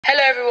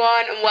Hello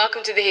everyone and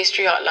welcome to the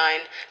History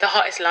Hotline, the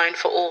hottest line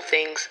for all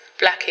things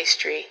Black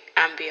history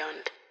and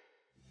beyond.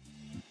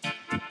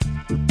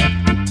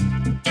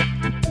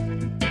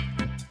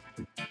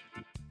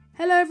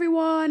 Hello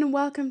everyone and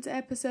welcome to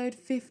episode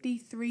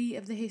 53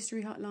 of the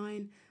History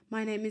Hotline.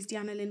 My name is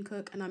Deanna Lynn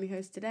Cook and I'm your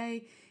host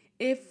today.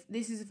 If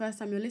this is the first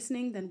time you're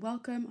listening, then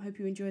welcome. I hope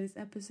you enjoy this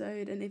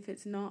episode, and if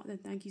it's not, then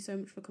thank you so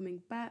much for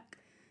coming back.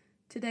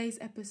 Today's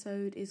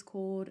episode is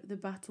called The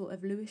Battle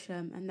of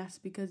Lewisham, and that's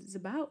because it's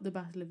about the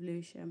Battle of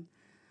Lewisham.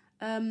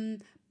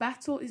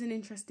 Battle is an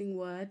interesting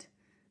word.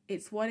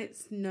 It's what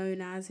it's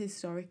known as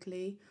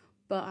historically,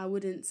 but I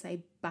wouldn't say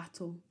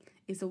battle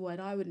is a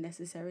word I would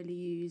necessarily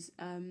use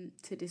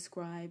to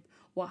describe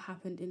what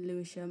happened in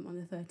Lewisham on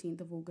the 13th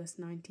of August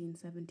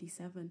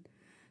 1977.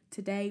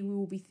 Today we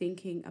will be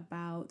thinking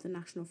about the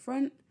National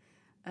Front,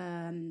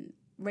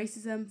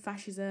 racism,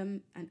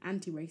 fascism, and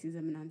anti-racism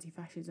and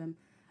anti-fascism,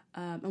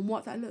 and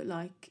what that looked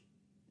like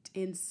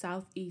in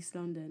southeast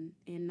London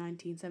in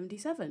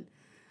 1977.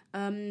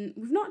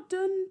 We've not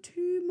done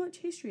too much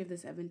history of the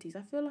 70s.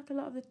 I feel like a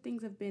lot of the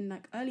things have been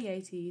like early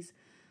 80s,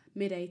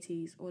 mid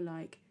 80s, or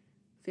like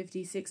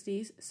 50s,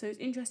 60s. So it's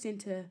interesting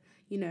to,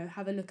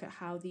 have a look at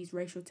how these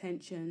racial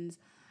tensions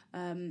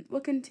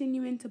were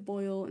continuing to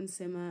boil and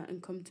simmer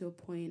and come to a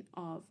point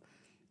of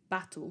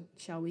battle,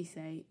 shall we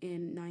say,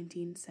 in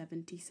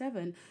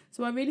 1977.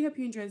 So I really hope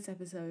you enjoyed this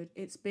episode.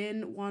 It's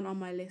been one on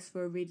my list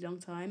for a really long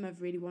time.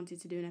 I've really wanted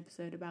to do an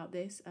episode about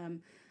this,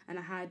 and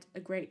I had a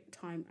great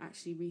time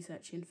actually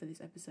researching for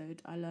this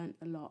episode. I learned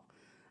a lot,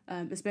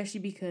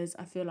 especially because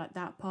I feel like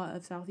that part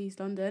of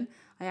southeast London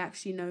I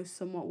actually know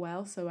somewhat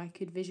well, so I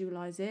could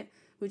visualise it,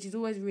 which is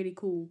always really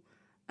cool.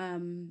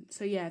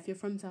 So yeah, if you're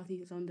from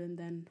southeast London,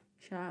 then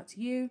shout out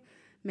to you.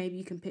 Maybe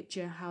you can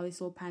picture how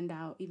this all panned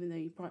out, even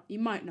though you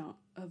might not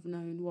have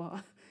known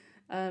what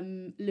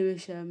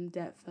Lewisham,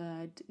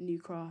 Deptford, New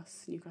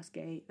Cross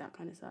Gate, that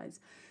kind of size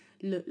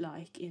looked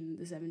like in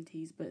the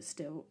 70s. But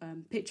still,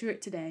 picture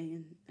it today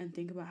and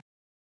think about how.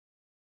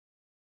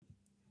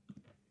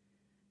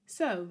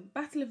 So,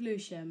 Battle of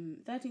Lewisham,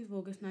 13th of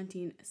August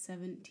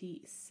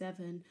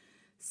 1977.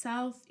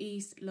 South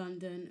East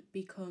London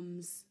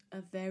becomes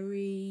a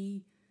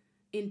very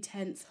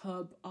intense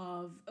hub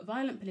of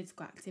violent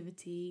political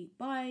activity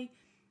by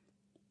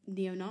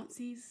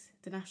neo-Nazis,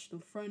 the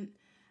National Front,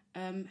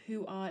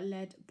 who are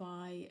led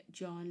by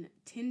John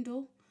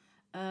Tyndall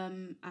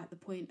at the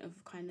point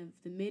of kind of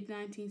the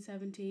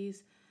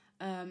mid-1970s.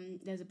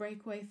 There's a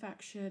breakaway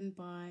faction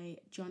by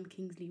John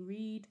Kingsley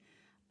Reid,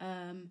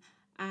 and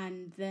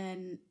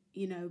then,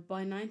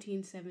 by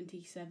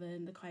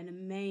 1977, the kind of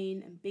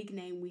main and big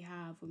name we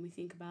have when we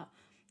think about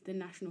the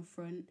National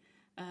Front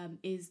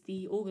is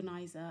the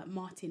organiser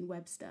Martin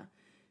Webster,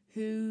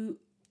 who,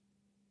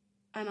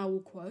 and I will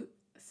quote,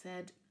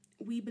 said,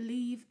 "We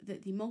believe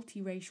that the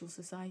multiracial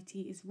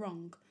society is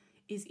wrong,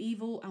 is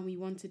evil, and we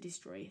want to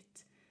destroy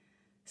it."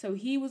 So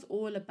he was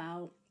all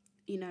about,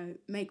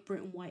 make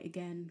Britain white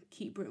again,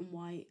 keep Britain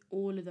white,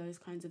 all of those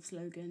kinds of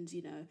slogans,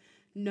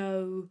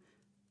 no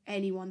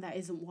anyone that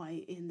isn't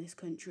white in this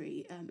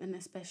country, and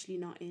especially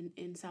not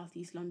in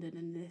southeast London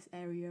and this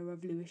area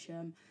of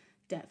Lewisham,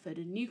 Deptford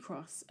and New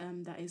Cross,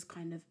 that is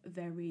kind of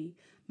very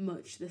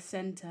much the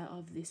centre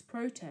of this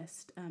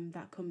protest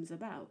that comes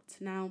about.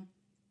 Now,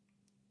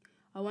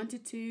 I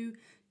wanted to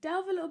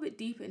delve a little bit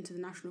deeper into the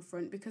National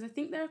Front because I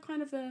think they're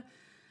kind of I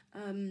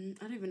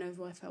don't even know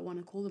if I want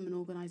to call them an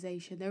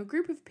organisation. They're a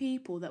group of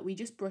people that we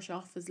just brush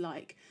off as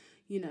like,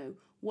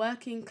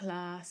 working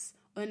class,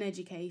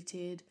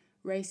 uneducated,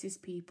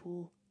 racist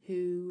people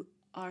who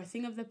are a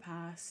thing of the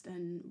past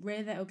and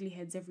rear their ugly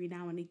heads every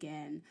now and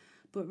again,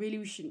 but really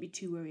we shouldn't be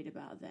too worried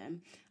about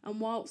them. And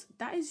whilst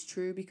that is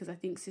true, because I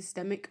think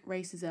systemic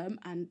racism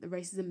and the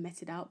racism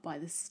meted out by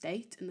the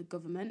state and the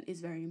government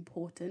is very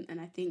important, and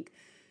I think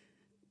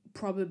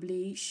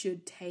probably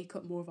should take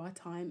up more of our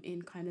time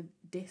in kind of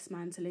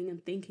dismantling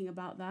and thinking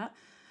about that.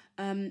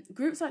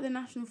 Groups like the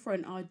National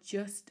Front are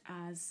just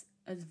as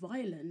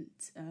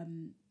violent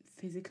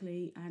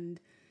physically and,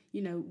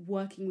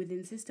 working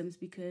within systems,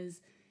 because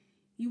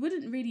you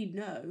wouldn't really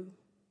know,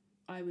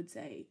 I would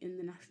say, in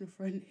the National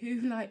Front who,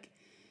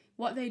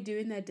 what they do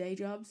in their day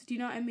jobs. Do you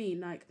know what I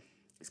mean? Like,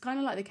 it's kind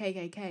of like the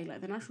KKK.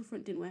 Like, the National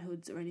Front didn't wear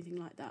hoods or anything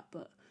like that,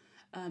 but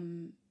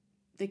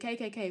the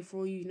KKK, for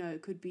all you know,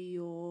 could be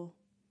your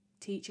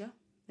teacher.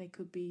 They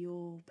could be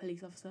your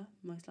police officer,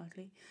 most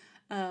likely.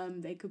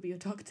 They could be your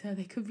doctor.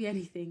 They could be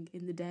anything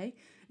in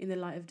the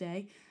light of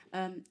day.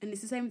 And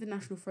it's the same with the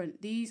National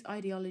Front. These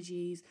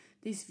ideologies,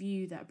 this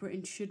view that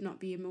Britain should not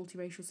be a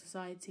multiracial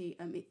society,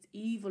 it's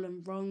evil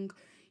and wrong.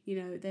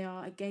 They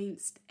are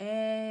against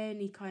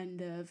any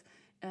kind of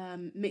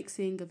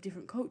mixing of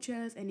different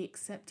cultures, any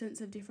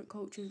acceptance of different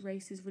cultures,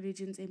 races,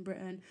 religions in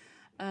Britain.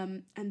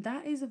 And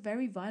that is a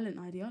very violent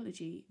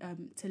ideology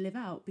to live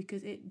out,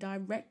 because it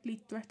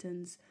directly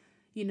threatens,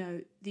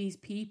 these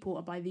people.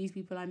 Or by these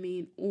people, I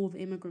mean all the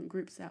immigrant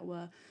groups that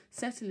were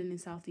settling in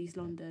southeast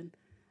London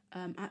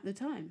at the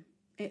time.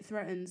 It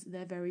threatens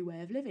their very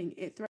way of living.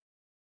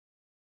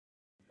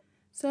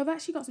 So I've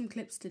actually got some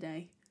clips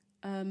today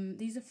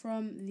These are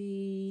from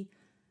the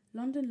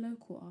London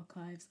Local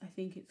Archives, I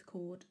think it's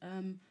called.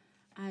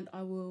 And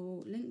I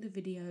will link the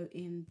video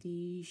in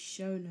the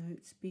show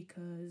notes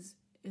because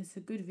it's a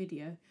good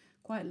video,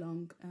 quite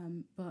long,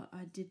 but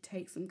I did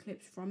take some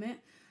clips from it,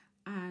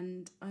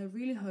 and I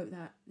really hope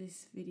that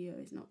this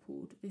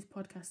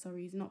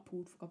podcast is not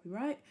pulled for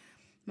copyright.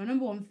 My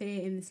number one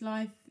fear in this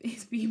life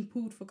is being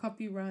pulled for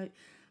copyright,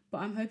 but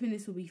I'm hoping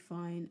this will be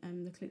fine.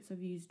 The clips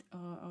I've used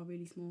are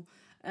really small.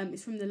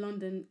 It's from the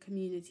London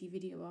Community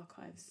Video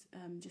Archives,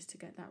 just to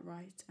get that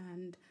right.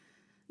 And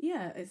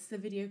yeah, it's the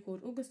video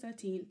called August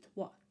 13th,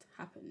 What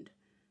Happened?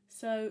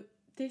 So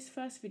this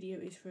first video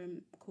is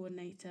from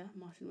coordinator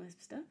Martin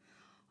Webster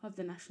of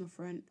the National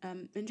Front,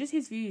 and just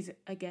his views,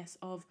 I guess,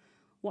 of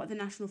what the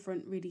National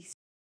Front really.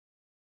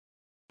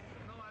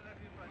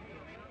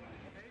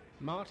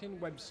 Martin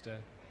Webster,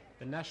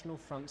 the National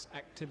Front's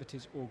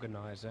activities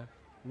organiser,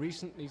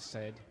 recently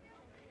said,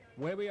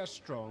 "Where we are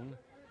strong,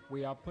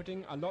 we are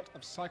putting a lot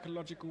of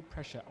psychological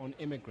pressure on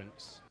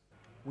immigrants.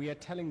 We are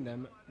telling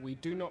them we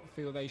do not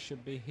feel they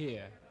should be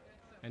here."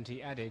 And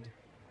he added,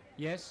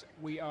 "Yes,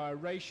 we are a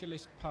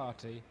racialist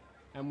party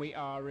and we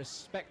are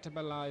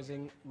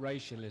respectabilising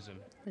racialism."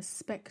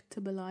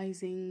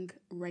 Respectabilising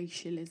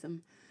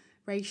racialism.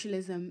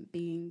 Racialism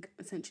being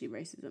essentially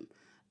racism.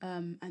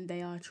 And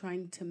they are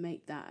trying to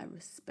make that a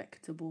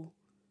respectable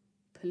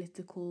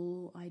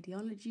political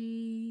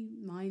ideology,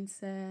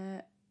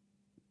 mindset.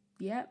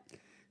 Yep,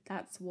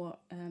 that's what,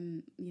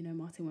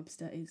 Martin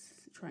Webster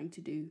is trying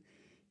to do.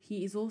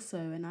 He is also,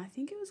 and I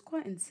think it was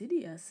quite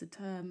insidious, a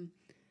term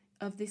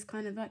of this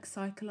kind of like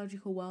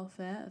psychological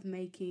welfare of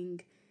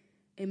making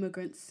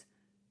immigrants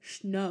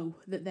know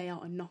that they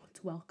are not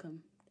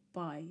welcome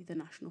by the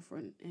National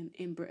Front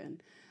in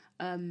Britain.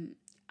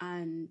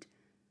 And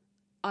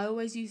I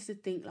always used to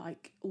think,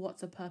 like,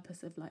 what's the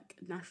purpose of, like,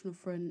 National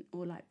Front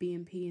or, like,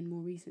 BNP in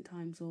more recent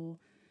times, or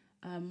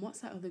what's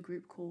that other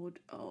group called?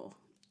 Oh,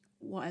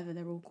 whatever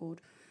they're all called.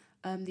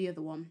 The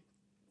other one,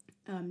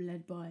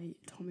 led by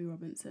Tommy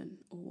Robinson,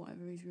 or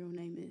whatever his real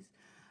name is.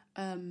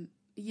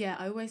 Yeah,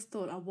 I always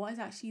thought, like, what is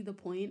actually the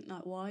point?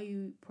 Like, why are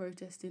you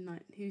protesting?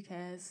 Like, who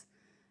cares?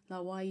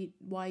 Like, why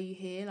are you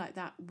here? Like,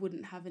 that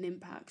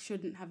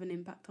shouldn't have an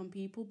impact on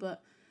people,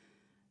 but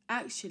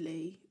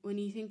actually, when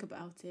you think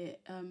about it,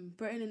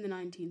 Britain in the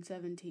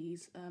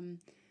 1970s,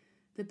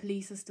 the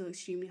police are still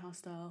extremely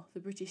hostile.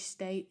 The British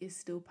state is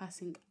still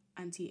passing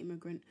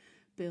anti-immigrant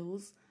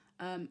bills,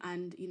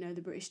 and,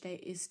 the British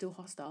state is still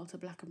hostile to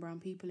black and brown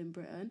people in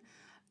Britain.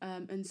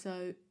 And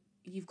so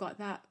you've got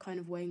that kind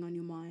of weighing on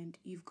your mind.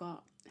 You've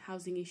got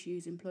housing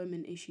issues,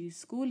 employment issues,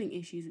 schooling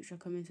issues, which are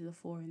coming to the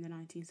fore in the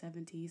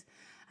 1970s.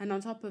 And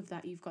on top of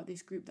that, you've got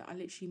this group that are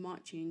literally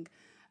marching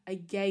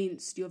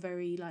against your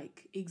very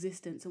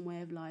existence and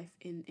way of life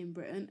in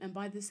Britain. And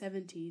by the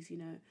 70s,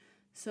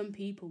 some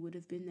people would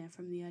have been there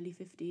from the early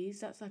 50s.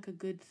 That's like a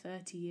good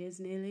 30 years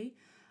nearly,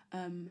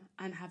 and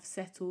had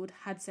settled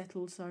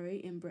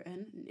in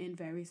Britain in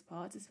various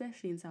parts,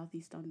 especially in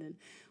southeast London,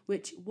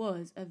 which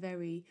was a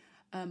very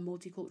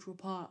multicultural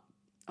part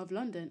of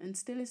London and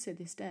still is to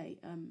this day.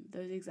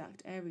 Those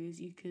exact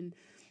areas you can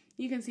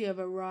see a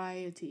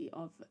variety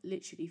of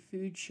literally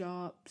food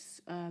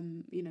shops,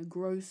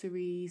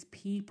 groceries,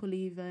 people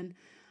even,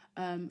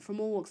 from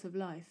all walks of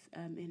life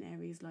in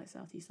areas like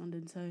southeast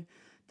London. So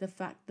the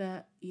fact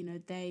that,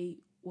 they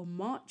were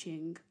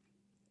marching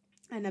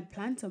and had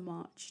planned to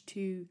march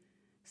to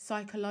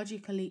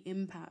psychologically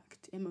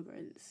impact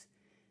immigrants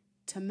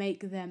to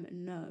make them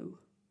know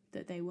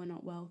that they were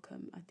not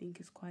welcome, I think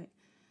is quite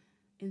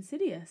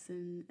insidious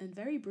and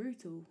very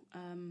brutal,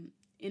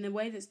 in a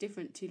way that's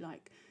different to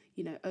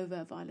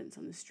overt violence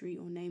on the street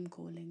or name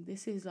calling.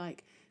 This is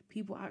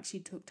people actually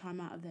took time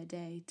out of their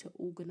day to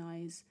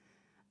organise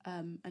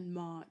and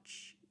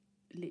march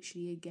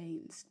literally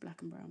against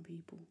black and brown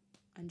people,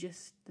 and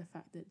just the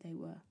fact that they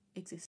were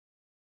existing.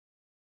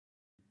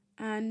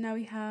 And now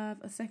we have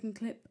a second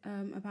clip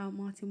about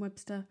Martin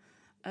Webster,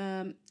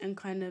 and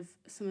kind of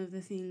some of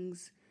the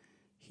things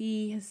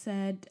he has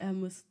said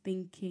and was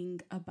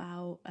thinking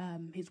about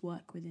his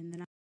work within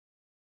the.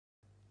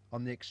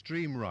 On the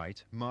extreme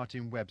right,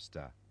 Martin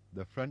Webster,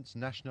 the Front's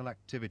national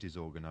activities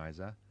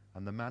organiser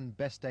and the man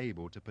best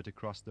able to put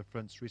across the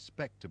Front's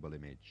respectable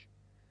image.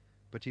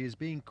 But he is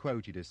being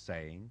quoted as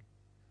saying,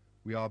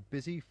 "We are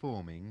busy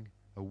forming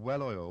a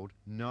well-oiled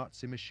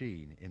Nazi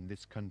machine in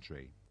this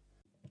country."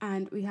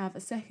 And we have a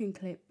second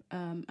clip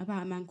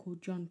about a man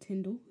called John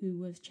Tyndall, who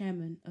was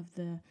chairman of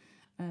the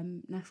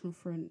National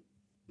Front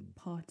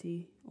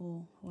Party,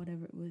 or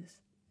whatever it was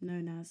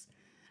known as.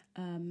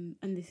 And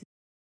this is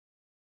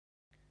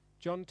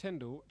John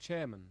Tyndall,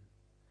 chairman.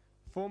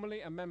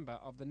 Formerly a member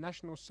of the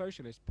National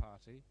Socialist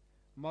Party,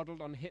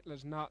 modelled on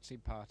Hitler's Nazi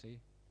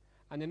Party,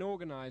 and an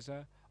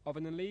organiser of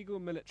an illegal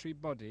military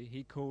body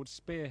he called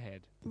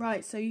Spearhead.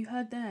 Right, so you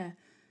heard there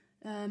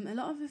a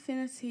lot of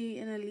affinity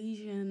and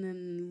allegiance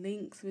and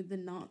links with the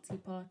Nazi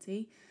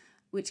Party,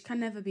 which can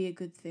never be a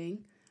good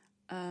thing,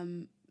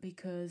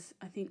 because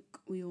I think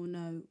we all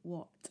know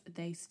what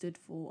they stood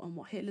for and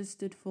what Hitler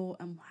stood for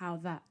and how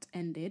that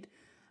ended.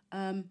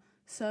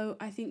 So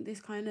I think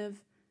this kind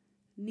of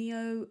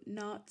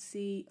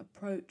neo-Nazi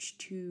approach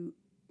to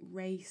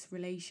race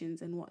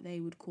relations and what they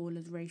would call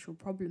as racial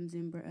problems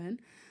in Britain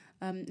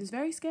is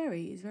very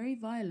scary, it's very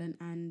violent,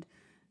 and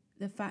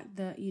the fact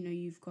that, you know,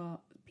 you've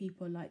got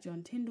people like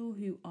John Tyndall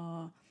who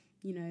are,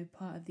 you know,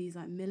 part of these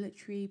like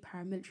military,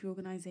 paramilitary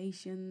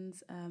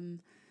organisations,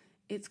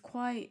 it's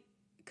quite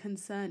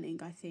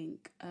concerning, I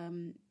think,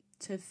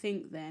 to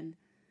think then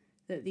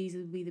that these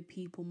would be the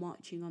people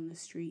marching on the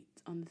street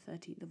on the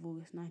 13th of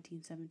August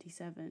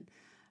 1977.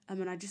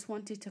 And I just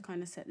wanted to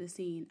kind of set the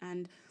scene.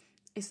 And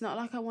it's not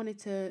like I wanted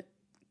to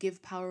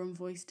give power and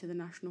voice to the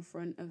National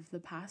Front of the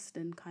past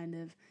and kind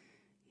of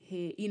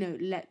hear, you know,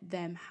 let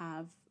them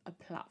have a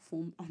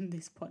platform on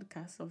this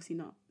podcast. Obviously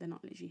not, they're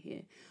not literally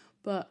here.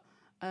 But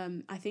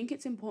I think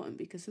it's important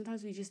because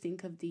sometimes we just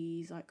think of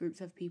these like groups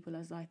of people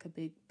as like a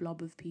big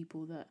blob of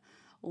people that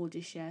all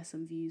just share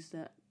some views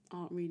that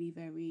aren't really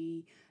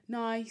very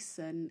nice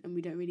and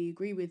we don't really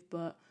agree with.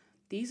 But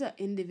these are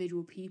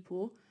individual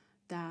people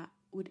that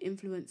would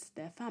influence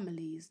their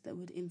families, that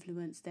would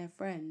influence their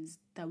friends,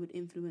 that would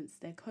influence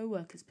their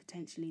co-workers,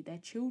 potentially their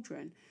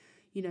children.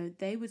 You know,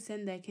 they would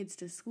send their kids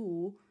to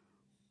school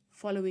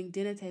following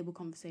dinner table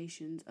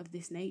conversations of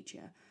this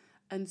nature.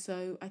 And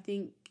so I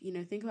think, you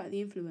know, think about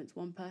the influence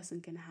one person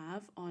can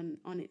have on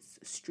its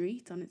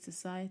street, on its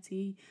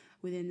society,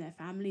 within their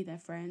family, their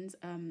friends.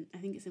 I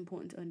think it's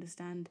important to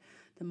understand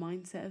the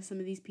mindset of some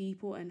of these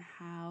people and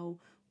how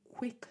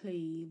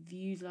quickly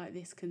views like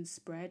this can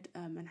spread,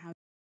 and how.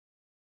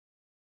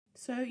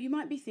 So you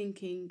might be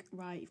thinking,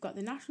 right, you've got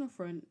the National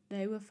Front.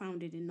 They were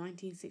founded in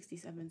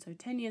 1967, so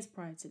 10 years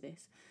prior to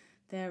this.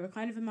 They're a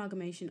kind of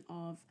amalgamation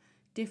of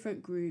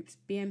different groups,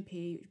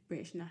 BNP,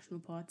 British National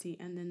Party,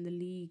 and then the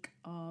League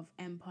of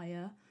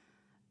Empire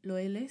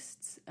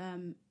Loyalists.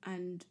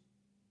 And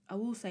I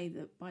will say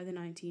that by the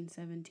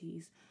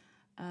 1970s,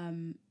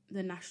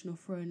 the National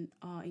Front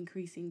are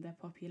increasing their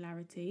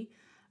popularity,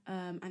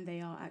 and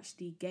they are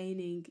actually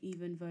gaining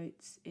even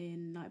votes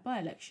in like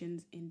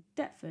by-elections in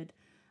Deptford.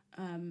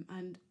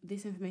 And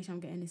this information I'm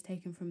getting is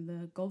taken from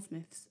the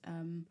Goldsmiths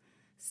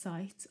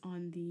site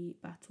on the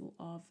Battle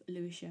of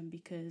Lewisham,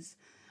 because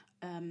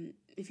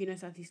if you know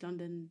South East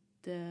London,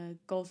 the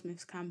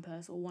Goldsmiths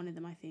campus, or one of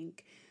them I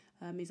think,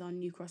 is on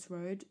New Cross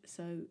Road,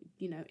 so,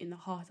 you know, in the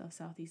heart of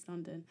South East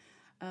London.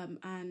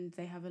 And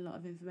they have a lot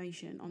of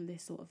information on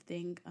this sort of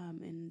thing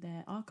in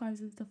their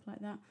archives and stuff like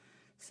that.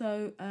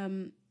 So,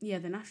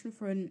 the National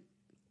Front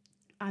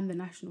and the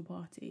National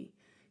Party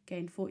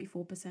gained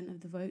 44%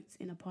 of the votes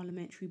in a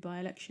parliamentary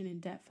by-election in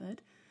Deptford.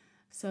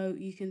 So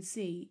you can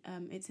see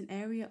it's an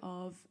area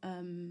of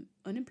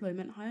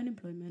unemployment, high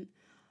unemployment,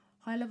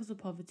 high levels of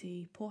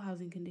poverty, poor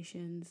housing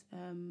conditions,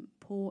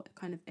 poor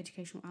kind of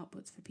educational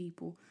outputs for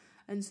people.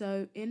 And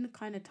so in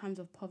kind of times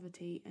of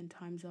poverty and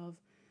times of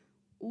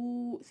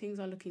all things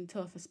are looking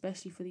tough,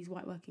 especially for these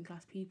white working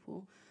class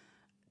people,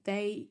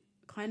 they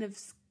kind of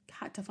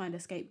had to find a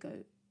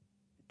scapegoat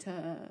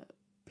to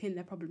pin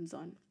their problems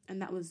on. And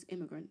that was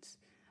immigrants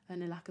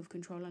and a lack of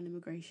control on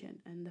immigration,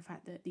 and the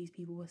fact that these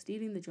people were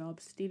stealing the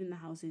jobs, stealing the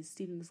houses,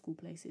 stealing the school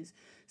places,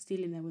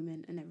 stealing their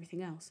women and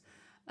everything else.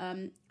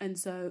 And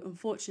so,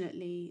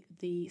 unfortunately,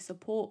 the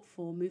support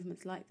for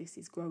movements like this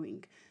is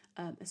growing,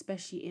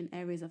 especially in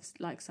areas of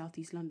like South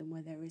East London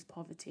where there is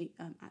poverty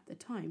at the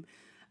time.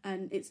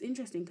 And it's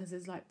interesting because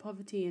there's like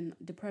poverty and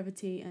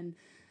depravity, and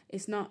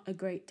it's not a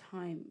great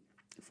time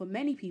for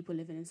many people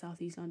living in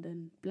South East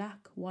London,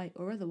 black, white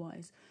or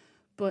otherwise.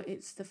 But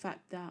it's the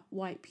fact that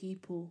white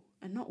people,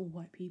 and not all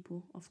white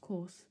people, of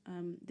course,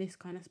 this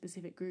kind of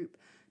specific group,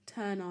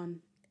 turn on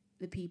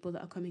the people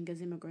that are coming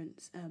as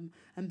immigrants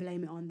and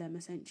blame it on them,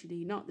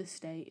 essentially, not the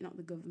state, not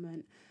the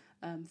government,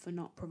 for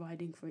not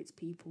providing for its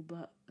people,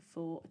 but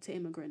to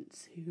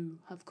immigrants who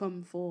have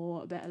come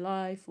for a better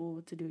life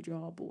or to do a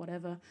job or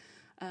whatever.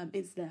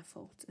 It's their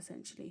fault,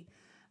 essentially.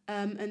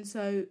 And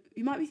so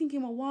you might be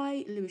thinking, well,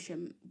 why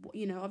Lewisham?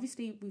 You know,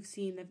 obviously we've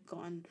seen they've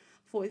gotten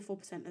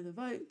 44% of the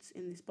votes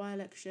in this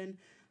by-election,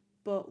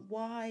 but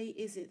why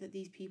is it that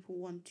these people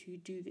want to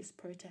do this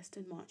protest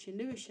and march in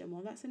Lewisham?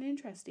 Well, that's an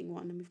interesting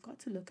one, and we've got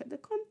to look at the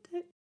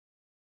context.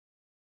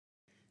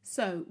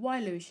 So, why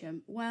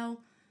Lewisham?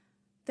 Well,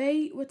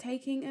 they were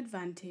taking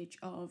advantage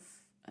of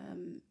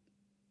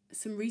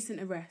some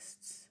recent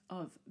arrests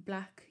of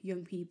black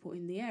young people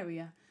in the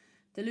area.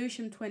 The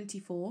Lewisham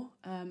 24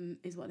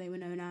 is what they were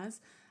known as.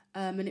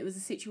 And it was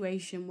a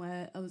situation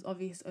where there was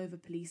obvious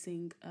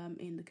over-policing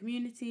in the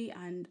community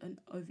and an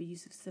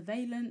overuse of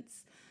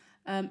surveillance.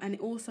 And it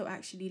also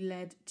actually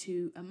led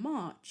to a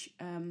march.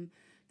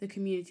 The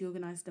community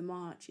organised a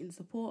march in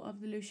support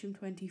of the Lewisham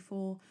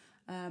 24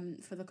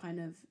 for the kind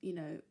of, you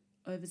know,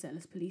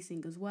 overzealous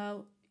policing as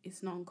well.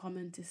 It's not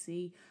uncommon to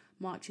see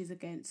marches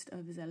against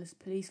overzealous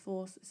police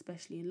force,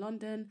 especially in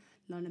London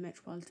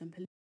Metropolitan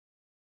Police.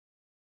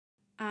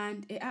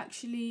 And it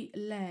actually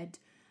led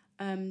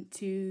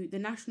to the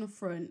National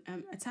Front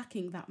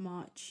attacking that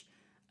march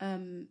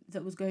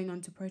that was going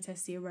on to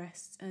protest the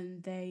arrests,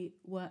 and they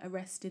were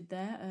arrested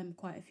there,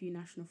 quite a few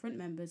National Front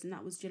members, and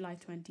that was July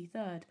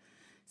 23rd.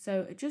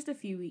 So just a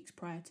few weeks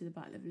prior to the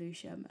Battle of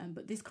Lewisham,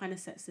 but this kind of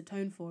sets the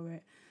tone for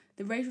it.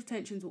 The racial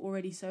tensions were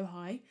already so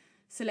high.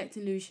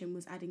 Selecting Lewisham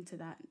was adding to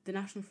that. The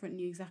National Front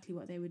knew exactly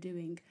what they were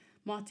doing.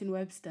 Martin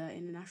Webster,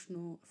 in the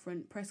National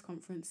Front press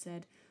conference,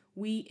 said,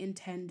 "We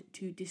intend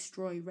to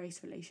destroy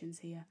race relations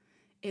here."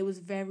 It was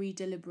very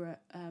deliberate.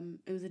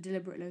 It was a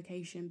deliberate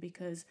location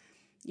because,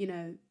 you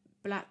know,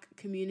 black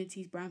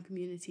communities, brown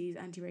communities,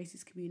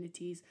 anti-racist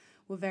communities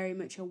were very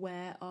much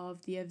aware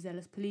of the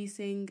overzealous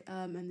policing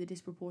and the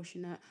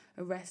disproportionate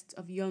arrests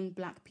of young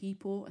black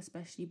people,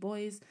 especially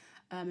boys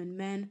and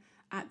men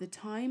at the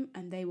time,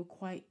 and they were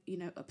quite, you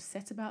know,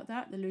 upset about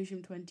that. The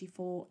Lewisham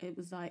 24, it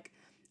was like,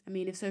 I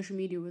mean, if social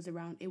media was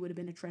around, it would have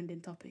been a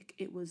trending topic.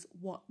 It was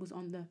what was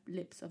on the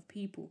lips of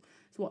people.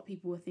 It's what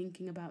people were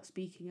thinking about,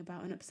 speaking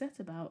about, and upset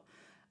about.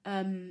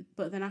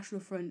 But the National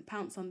Front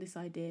pounced on this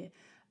idea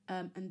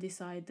and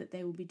decide that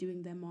they will be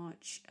doing their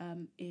march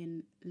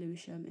in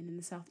Lewisham and in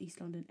the South East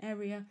London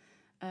area,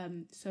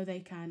 so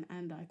they can,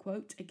 and I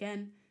quote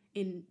again,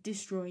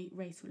 destroy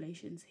race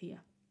relations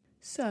here.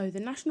 So the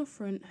National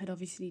Front had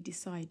obviously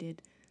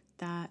decided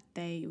that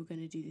they were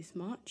going to do this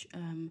march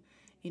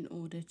in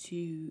order to,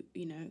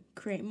 you know,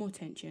 create more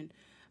tension,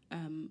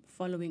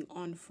 following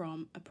on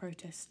from a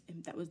protest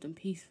that was done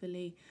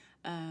peacefully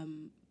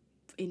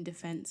in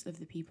defence of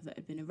the people that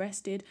had been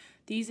arrested.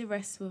 These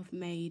arrests were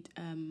made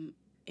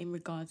in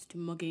regards to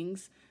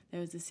muggings. There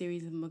was a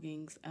series of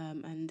muggings,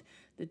 and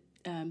the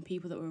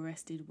people that were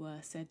arrested were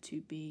said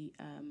to be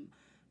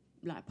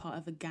like part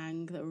of a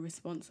gang that were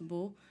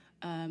responsible,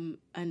 and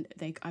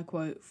they, I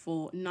quote,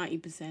 for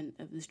 90%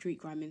 of the street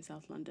crime in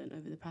South London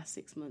over the past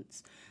 6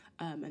 months,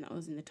 and that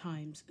was in the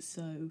Times.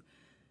 So,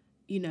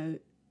 you know,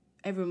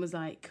 everyone was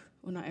like,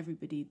 well, not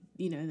everybody,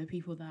 you know, the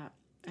people that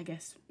I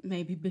guess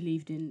maybe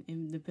believed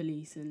in the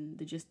police and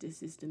the justice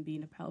system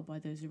being upheld by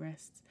those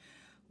arrests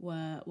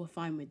were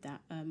fine with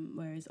that,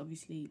 whereas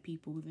obviously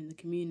people within the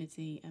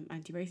community,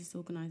 anti-racist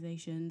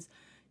organisations,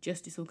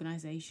 justice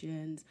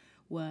organisations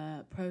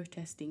were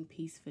protesting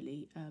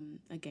peacefully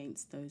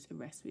against those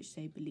arrests, which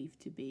they believed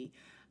to be,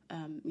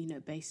 you know,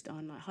 based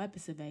on like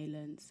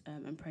hyper-surveillance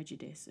and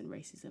prejudice and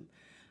racism.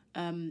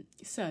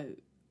 So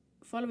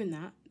following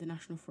that, the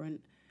National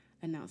Front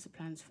announced the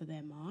plans for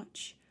their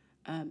march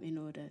in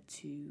order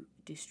to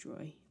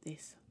destroy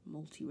this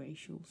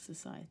multiracial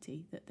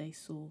society that they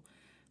saw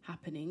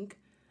happening.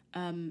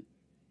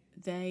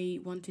 They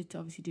wanted to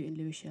obviously do it in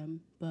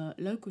Lewisham, but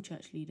local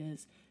church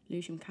leaders,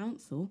 Lewisham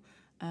Council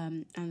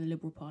and the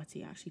Liberal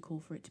Party actually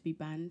called for it to be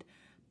banned,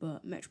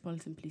 but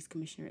Metropolitan Police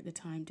Commissioner at the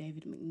time,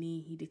 David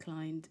McNee, he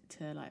declined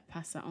to like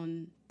pass that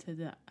on to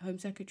the Home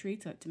Secretary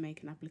to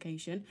make an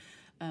application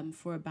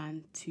for a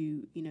ban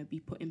to, you know, be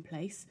put in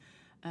place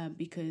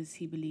because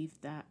he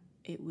believed that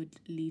it would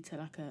lead to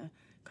like a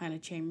kind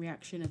of chain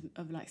reaction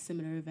of like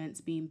similar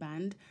events being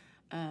banned,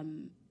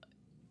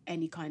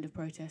 any kind of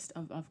protest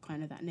of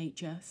kind of that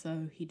nature.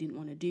 So he didn't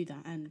want to do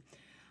that. And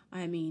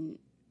I mean,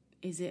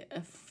 is it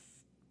a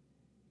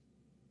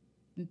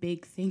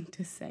big thing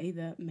to say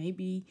that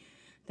maybe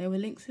there were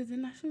links with the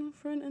National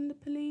Front and the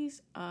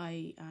police?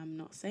 I am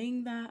not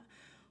saying that,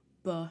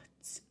 but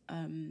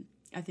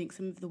I think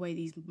some of the way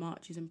these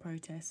marches and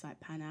protests like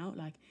pan out,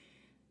 like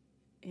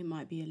it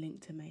might be a link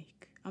to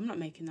make. I'm not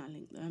making that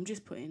link though. I'm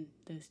just putting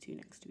those two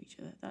next to each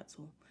other. That's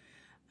all.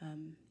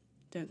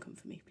 Don't come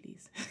for me,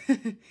 please.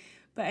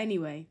 But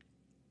anyway,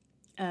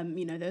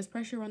 you know, there was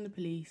pressure on the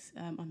police,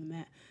 on the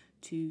Met,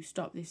 to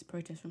stop this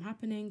protest from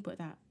happening, but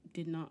that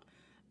did not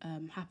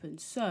happen.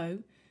 So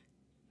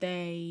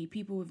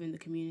people within the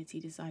community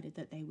decided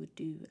that they would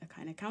do a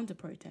kind of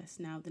counter-protest.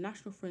 Now, the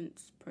National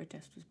Front's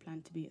protest was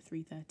planned to be at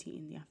 3:30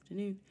 in the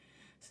afternoon.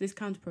 So this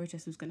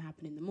counter-protest was going to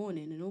happen in the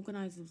morning, and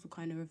organisers were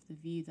kind of the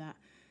view that,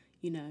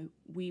 you know,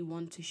 we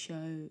want to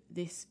show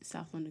this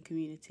South London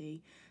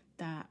community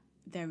that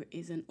there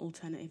is an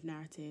alternative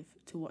narrative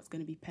to what's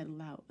going to be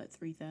peddled out at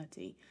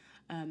 3:30.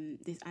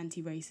 This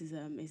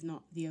anti-racism is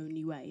not the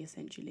only way,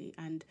 essentially,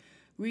 and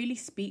really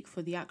speak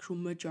for the actual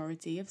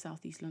majority of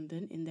South East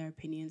London in their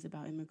opinions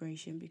about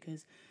immigration,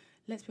 because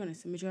let's be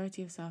honest, the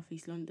majority of South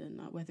East London,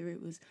 like whether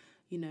it was,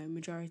 you know,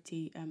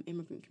 majority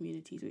immigrant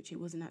communities, which it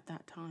wasn't at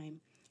that time,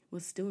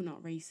 was still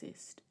not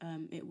racist.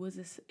 It was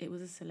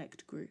a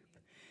select group.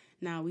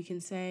 Now we can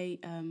say,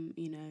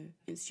 you know,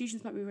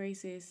 institutions might be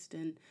racist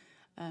and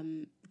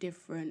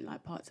different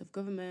like parts of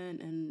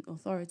government and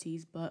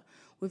authorities, but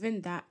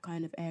within that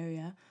kind of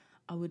area,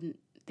 I wouldn't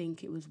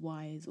think it was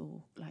wise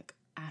or like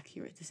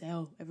accurate to say,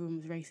 oh, everyone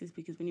was racist,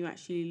 because when you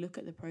actually look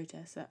at the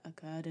protests that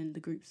occurred and the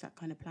groups that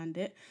kind of planned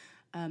it,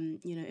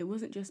 you know, it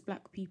wasn't just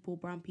black people,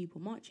 brown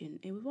people marching,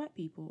 it was white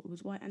people, it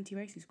was white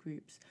anti-racist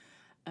groups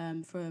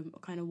from a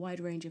kind of wide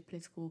range of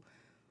political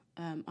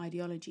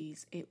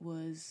ideologies. It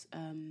was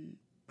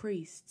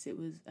priests, it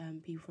was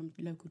people from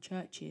local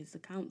churches, the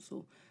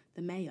council,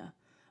 the mayor,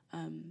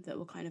 that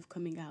were kind of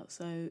coming out.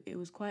 So it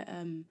was quite,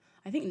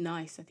 I think,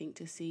 nice,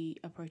 to see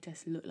a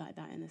protest look like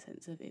that, in the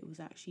sense of it was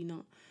actually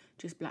not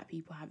just black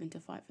people having to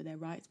fight for their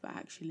rights, but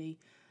actually,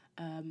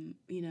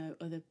 you know,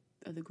 other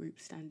other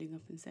groups standing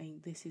up and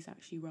saying this is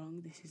actually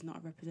wrong, this is not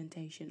a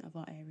representation of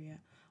our area,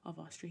 of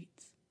our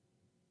streets.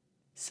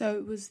 So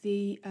it was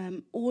the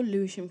All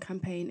Lewisham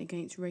campaign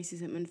against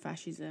racism and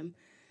fascism,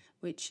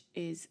 which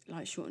is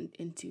like shortened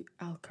into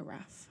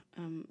Al-Caraf.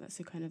 That's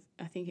a kind of,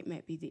 I think it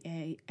might be the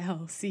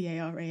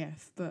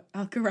ALCARAF, but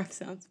Al-Caraf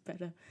sounds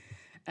better.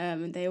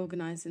 And they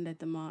organised and led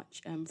the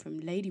march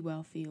from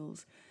Ladywell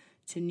Fields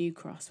to New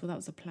Cross. Well, that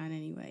was a plan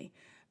anyway.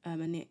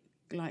 And it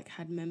like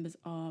had members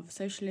of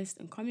socialist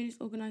and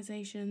communist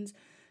organisations,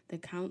 the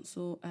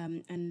council,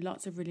 and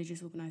lots of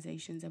religious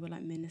organisations. There were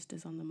like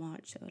ministers on the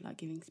march that were like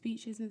giving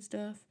speeches and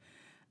stuff.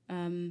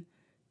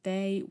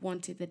 They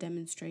wanted the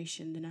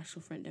demonstration, the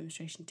National Front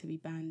demonstration, to be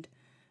banned,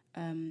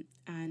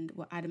 and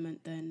were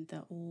adamant then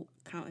that all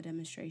counter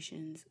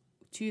demonstrations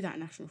to that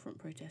National Front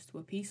protest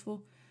were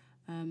peaceful.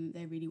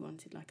 They really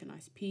wanted like a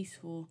nice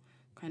peaceful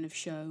kind of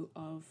show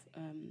of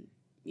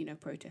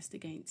protest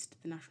against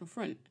the National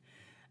Front.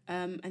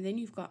 And then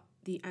you've got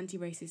the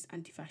Anti-Racist,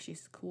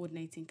 Anti-Fascist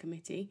Coordinating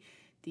Committee,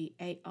 the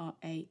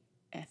ARAFCC,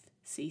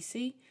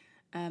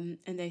 and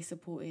they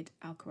supported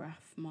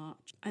Al-Caraf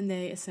March. And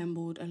they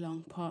assembled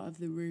along part of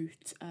the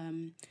route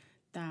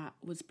that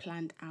was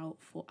planned out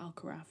for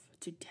Al-Caraf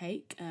to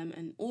take.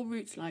 And all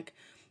routes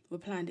were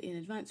planned in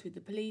advance with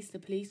the police. The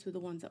police were the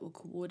ones that were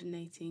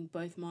coordinating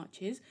both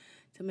marches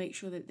to make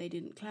sure that they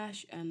didn't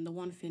clash, and the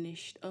one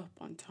finished up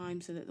on time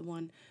so that the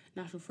one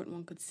National Front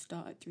one could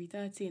start at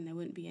 3:30 and there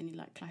wouldn't be any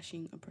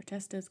clashing of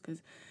protesters,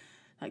 because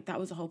that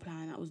was the whole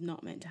plan. That was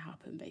not meant to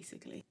happen,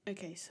 basically.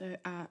 Okay, so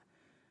at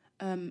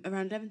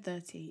around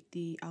 11:30,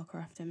 the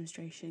Al-Caraf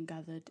demonstration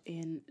gathered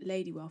in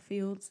Ladywell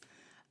Fields,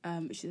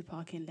 which is a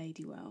park in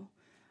Ladywell.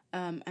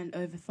 And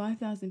over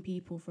 5,000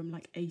 people from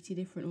 80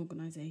 different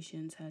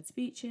organisations heard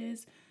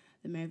speeches.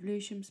 The Mayor of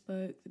Lewisham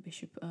spoke, the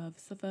Bishop of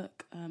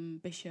Suffolk, an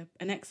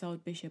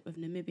exiled Bishop of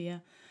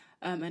Namibia,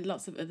 and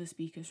lots of other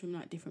speakers from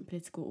different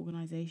political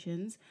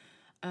organisations.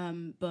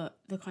 But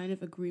the kind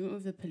of agreement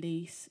with the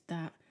police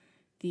that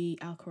the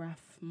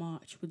Al-Caraf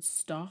march would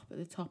stop at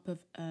the top of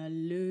a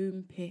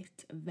loam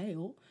pit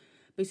vale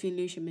between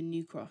Lewisham and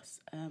New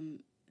Cross.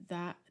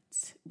 That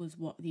was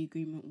what the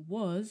agreement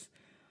was.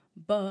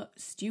 But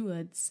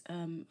stewards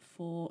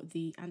for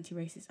the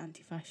Anti-Racist,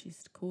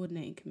 Anti-Fascist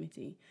Coordinating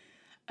Committee,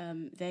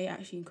 they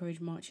actually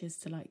encouraged marchers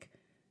to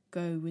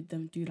go with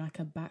them, do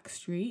a back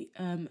street.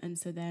 And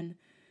so then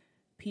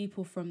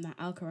people from that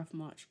Al-Caraf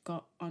march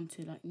got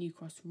onto New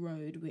Cross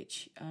Road,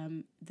 which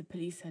the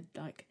police had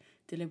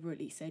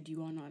deliberately said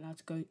you are not allowed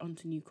to go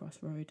onto New Cross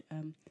Road,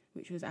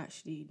 which was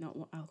actually not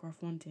what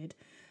Al-Caraf wanted.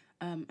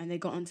 And they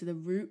got onto the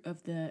route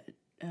of the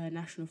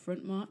National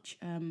Front march.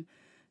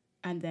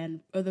 And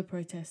then other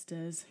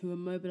protesters who were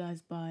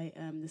mobilised by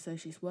the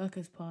Socialist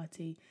Workers'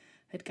 Party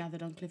had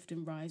gathered on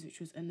Clifton Rise, which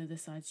was another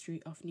side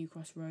street off New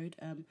Cross Road.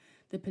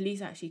 The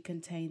police actually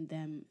contained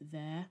them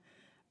there,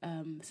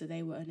 so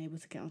they were unable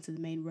to get onto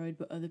the main road,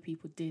 but other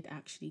people did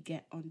actually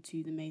get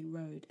onto the main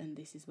road, and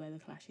this is where the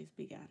clashes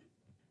began.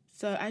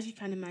 So as you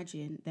can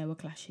imagine, there were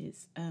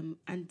clashes.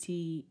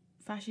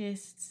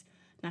 Anti-fascists,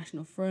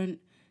 National Front,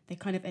 they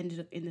kind of ended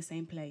up in the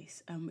same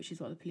place, which is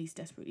what the police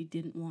desperately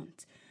didn't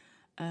want.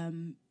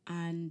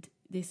 And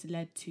this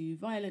led to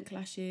violent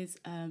clashes.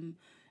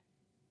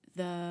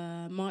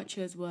 The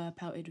marchers were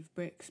pelted with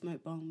bricks,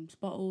 smoke bombs,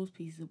 bottles,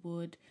 pieces of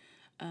wood.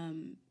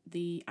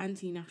 The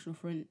anti-National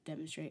Front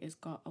demonstrators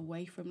got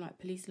away from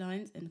police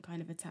lines and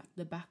kind of attacked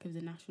the back of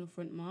the National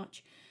Front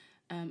march,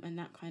 and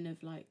that kind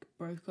of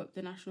broke up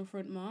the National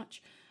Front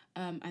march.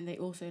 And they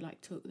also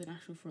took the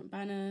National Front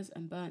banners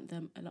and burnt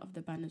them. A lot of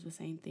the banners were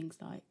saying things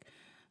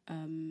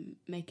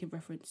making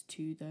reference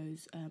to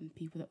those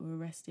people that were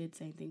arrested,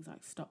 saying things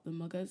like "Stop the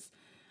muggers,"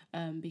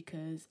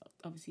 because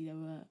obviously they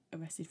were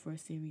arrested for a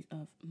series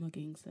of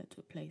muggings that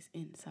took place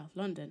in South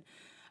London.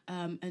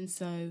 And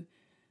so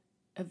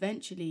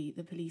eventually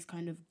the police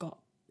kind of got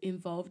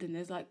involved, and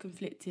there's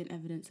conflicting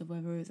evidence of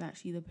whether it was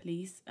actually the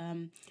police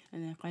and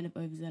their kind of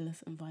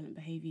overzealous and violent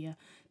behaviour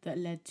that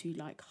led to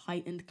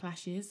heightened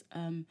clashes,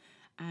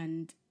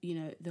 and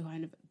the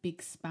kind of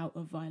big spout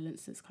of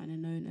violence that's kind of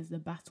known as the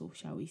battle,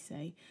 shall we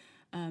say.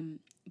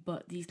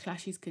 But these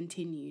clashes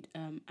continued,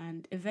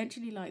 and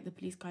eventually the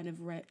police kind of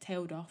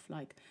tailed off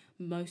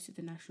most of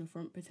the National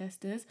Front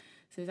protesters.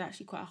 So there's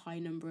actually quite a high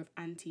number of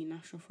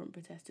anti-National Front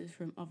protesters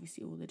from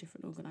obviously all the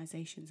different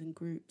organisations and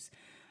groups.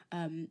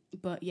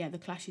 But yeah, the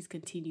clashes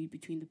continued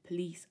between the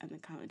police and the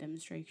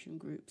counter-demonstration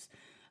groups,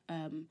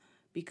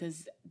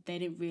 because they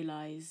didn't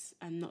realise,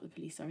 and not the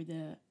police, sorry,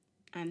 the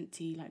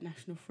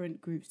National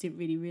Front groups didn't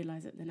really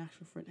realise that the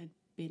National Front had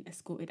been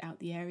escorted out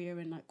the area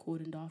and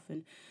cordoned off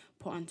and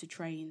put onto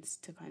trains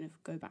to kind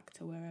of go back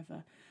to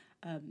wherever,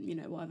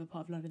 whatever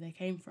part of London they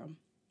came from.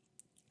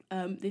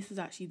 This was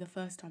actually the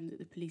first time that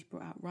the police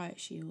brought out riot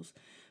shields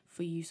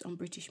for use on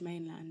British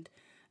mainland.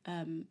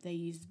 They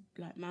used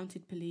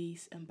mounted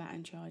police and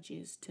baton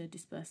charges to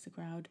disperse the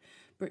crowd.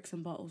 Bricks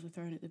and bottles were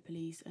thrown at the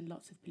police, and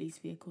lots of police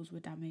vehicles were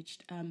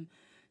damaged.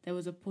 There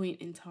was a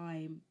point in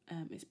time,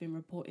 it's been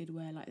reported,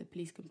 where the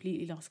police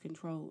completely lost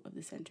control of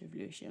the centre of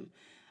Lewisham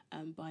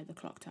by the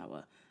clock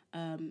tower.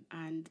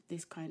 and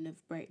this kind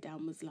of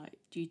breakdown was like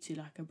due to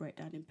like a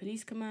breakdown in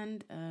police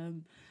command,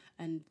 and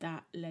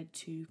that led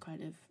to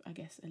kind of, I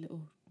guess, a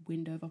little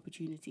window of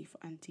opportunity for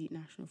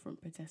anti-National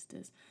Front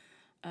protesters.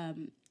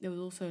 There was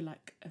also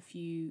like a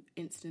few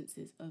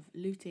instances of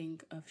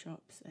looting of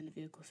shops and a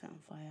vehicle set on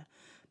fire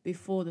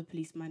before the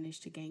police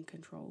managed to gain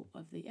control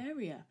of the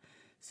area.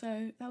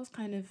 So that was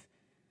kind of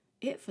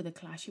it for the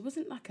clash. It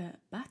wasn't like a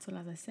battle,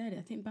 as I said.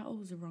 I think battle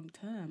was the wrong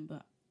term,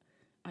 but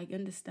I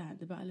understand.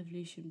 The Battle of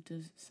Lewisham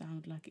does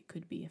sound like it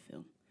could be a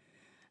film.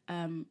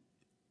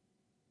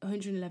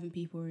 111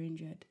 people were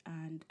injured,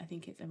 and I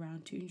think it's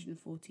around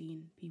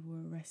 214 people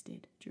were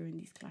arrested during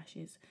these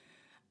clashes.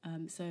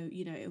 So,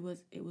 you know, it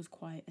was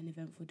quite an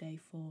eventful day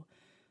for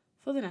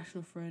the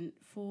National Front,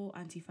 for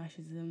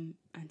anti-fascism,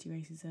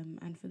 anti-racism,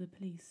 and for the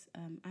police,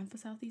 and for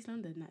South East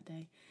London that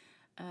day.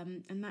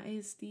 And that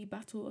is the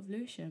Battle of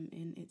Lewisham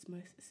in its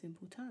most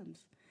simple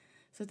terms.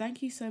 So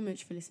thank you so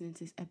much for listening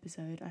to this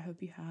episode. I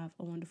hope you have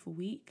a wonderful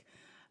week.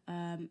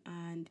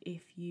 And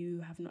if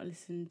you have not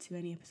listened to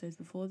any episodes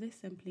before this,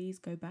 then please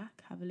go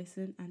back, have a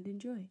listen, and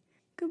enjoy.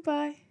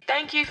 Goodbye.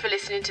 Thank you for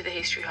listening to the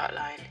History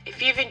Hotline.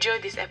 If you've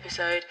enjoyed this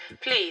episode,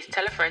 please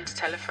tell a friend to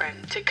tell a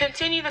friend. To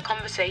continue the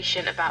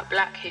conversation about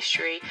Black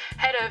history,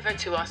 head over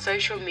to our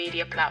social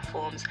media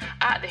platforms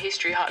at the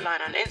History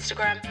Hotline on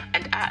Instagram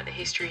and at the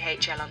History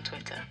HL on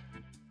Twitter.